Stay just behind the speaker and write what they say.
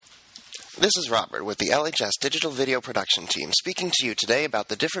This is Robert with the LHS Digital Video Production Team speaking to you today about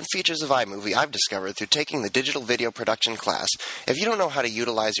the different features of iMovie I've discovered through taking the Digital Video Production class. If you don't know how to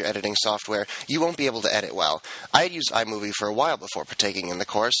utilize your editing software, you won't be able to edit well. I had used iMovie for a while before partaking in the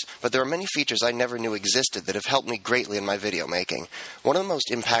course, but there are many features I never knew existed that have helped me greatly in my video making. One of the most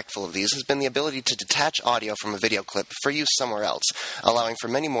impactful of these has been the ability to detach audio from a video clip for use somewhere else, allowing for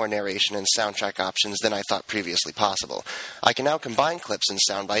many more narration and soundtrack options than I thought previously possible. I can now combine clips and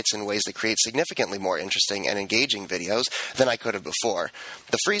sound bites in ways that create significantly more interesting and engaging videos than I could have before.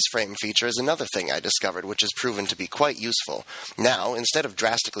 The freeze frame feature is another thing I discovered, which has proven to be quite useful. Now, instead of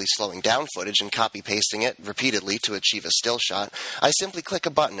drastically slowing down footage and copy-pasting it repeatedly to achieve a still shot, I simply click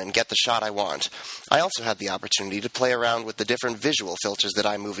a button and get the shot I want. I also had the opportunity to play around with the different visual filters that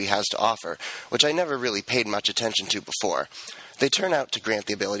iMovie has to offer, which I never really paid much attention to before. They turn out to grant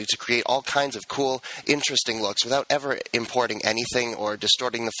the ability to create all kinds of cool, interesting looks without ever importing anything or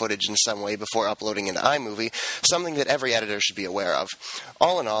distorting the footage in some way before uploading into iMovie, something that every editor should be aware of.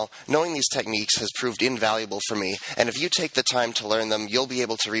 All in all, knowing these techniques has proved invaluable for me, and if you take the time to learn them, you'll be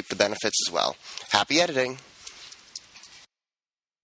able to reap the benefits as well. Happy editing!